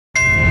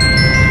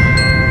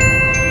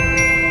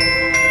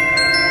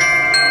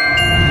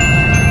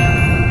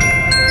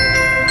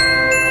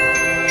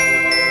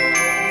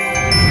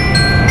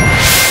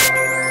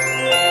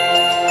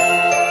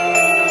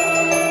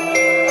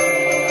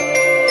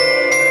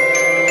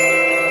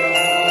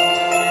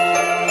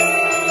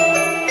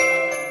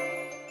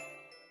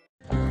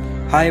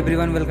Hi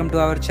everyone, welcome to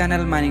our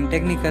channel mining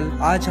technical.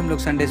 आज हम लोग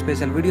संडे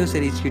स्पेशल वीडियो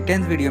सीरीज की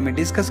 10th वीडियो में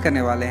डिस्कस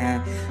करने वाले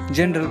हैं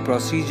general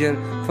procedure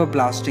for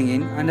blasting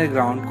in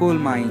underground coal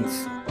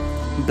mines.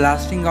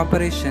 Blasting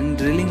operation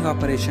drilling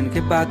operation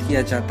के बाद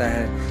किया जाता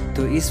है,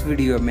 तो इस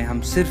वीडियो में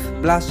हम सिर्फ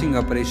ब्लास्टिंग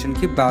ऑपरेशन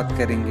की बात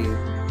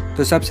करेंगे।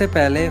 तो सबसे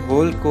पहले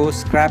होल को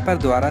स्क्रैपर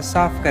द्वारा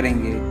साफ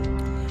करेंगे।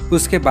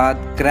 उसके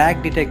बाद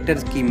क्रैक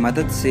डिटेक्टर की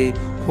मदद से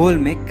होल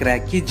में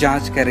क्रैक की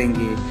जांच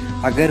करेंगे।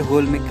 अगर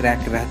होल में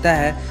क्रैक रहता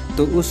है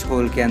तो उस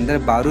होल के अंदर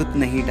बारूद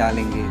नहीं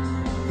डालेंगे।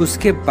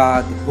 उसके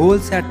बाद होल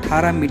से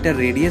 18 मीटर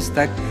रेडियस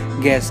तक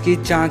गैस की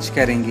जांच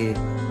करेंगे।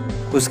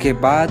 उसके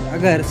बाद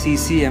अगर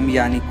CCM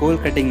यानी कोल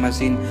कटिंग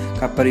मशीन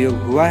का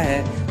प्रयोग हुआ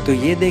है तो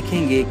ये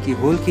देखेंगे कि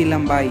होल की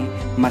लंबाई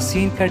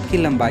मशीन कट की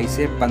लंबाई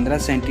से 15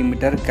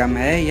 सेंटीमीटर कम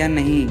है या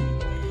नहीं।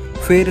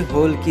 फिर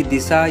होल की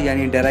दिशा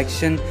यानी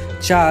डायरेक्शन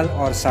चाल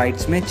और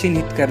साइड्स में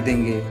चिन्हित कर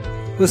देंगे।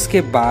 उसके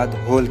बाद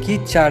होल की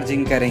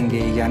चार्जिंग करेंगे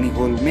यानी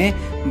होल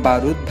में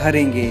बारूद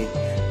भरेंगे।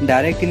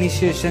 डायरेक्ट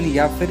इनिशिएशन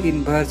या फिर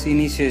इन्वर्स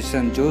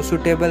इनिशिएशन जो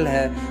सुटेबल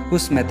है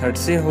उस मेथड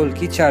से होल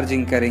की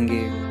चार्जिंग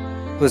करेंगे।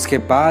 उसके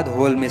बाद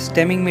होल में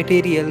स्टेमिंग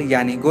मटेरियल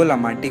यानी गोला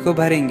माटी को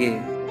भरेंगे।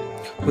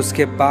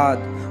 उसके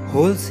बाद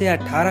होल से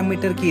 18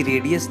 मीटर की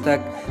रेडियस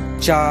तक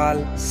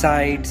चाल,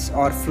 साइड्स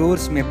और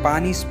फ्लोर्स में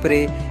पानी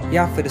स्प्रे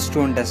या फिर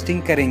स्टोन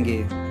डस्टिंग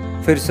करेंगे।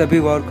 फिर सभी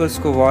वर्कर्स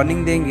को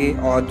वार्निंग देंगे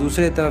और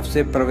दूसरे तरफ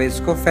से प्रवेश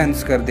को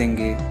फेंस कर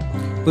देंगे।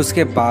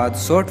 उसके बाद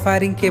शॉर्ट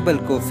फायरिंग केबल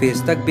को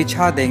फेस तक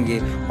बिछा देंगे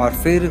और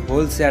फिर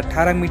होल से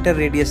 18 मीटर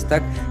रेडियस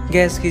तक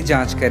गैस की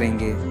जांच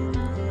करेंगे।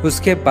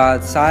 उसके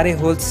बाद सारे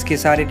होल्स के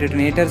सारे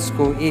डेटोनेटर्स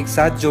को एक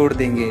साथ जोड़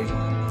देंगे।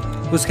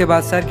 उसके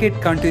बाद सर्किट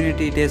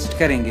कंटिन्यूटी टेस्ट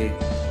करेंगे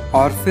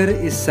और फिर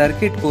इस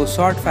सर्किट को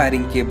शॉर्ट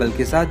फायरिंग केबल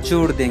के साथ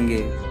जोड़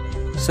देंगे।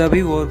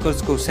 सभी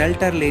वर्कर्स को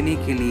शेल्टर लेने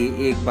के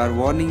लिए एक बार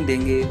वार्निंग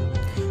देंगे।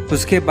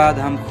 उसके बाद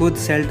हम खुद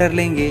शेल्टर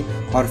लेंगे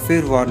और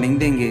फिर वार्निंग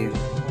देंगे।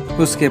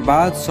 उसके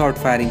बाद शॉर्ट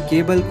फायरिंग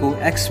केबल को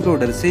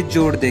एक्सप्लोडर से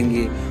जोड़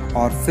देंगे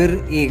और फिर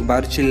एक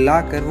बार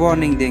चिल्लाकर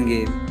वार्निंग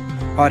देंगे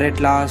और एट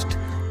लास्ट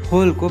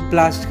होल को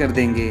ब्लास्ट कर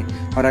देंगे।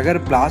 और अगर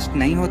ब्लास्ट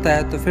नहीं होता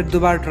है तो फिर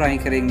दोबारा ट्राई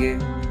करेंगे।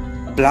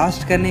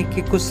 ब्लास्ट करने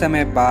के कुछ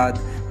समय बाद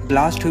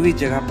ब्लास्ट हुई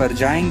जगह पर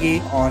जाएंगे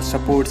और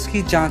सपोर्ट्स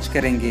की जांच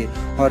करेंगे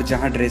और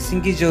जहां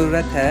ड्रेसिंग की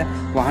ज़रूरत है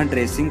वहां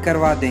ड्रेसिंग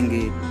करवा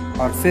देंगे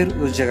और फिर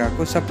उस जगह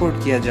को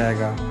सपोर्ट किया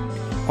जाएगा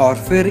और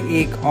फिर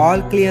एक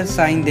ऑल क्लियर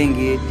साइन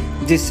देंगे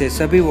जिससे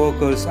सभी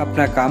वर्कर्स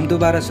अपना काम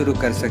दोबारा शुरू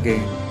कर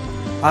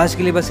सकें। आज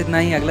के लिए बस इतना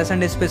ही। अगला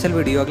संडे स्पेशल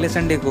वीडियो अगले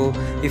संडे को।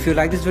 If you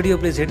like this video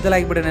please hit the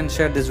like button and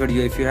share this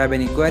video. If you have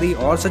any query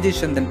और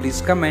suggestion then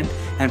please comment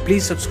and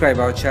please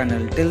subscribe our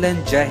channel. Till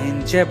then, जय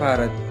हिंद, जय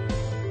भारत।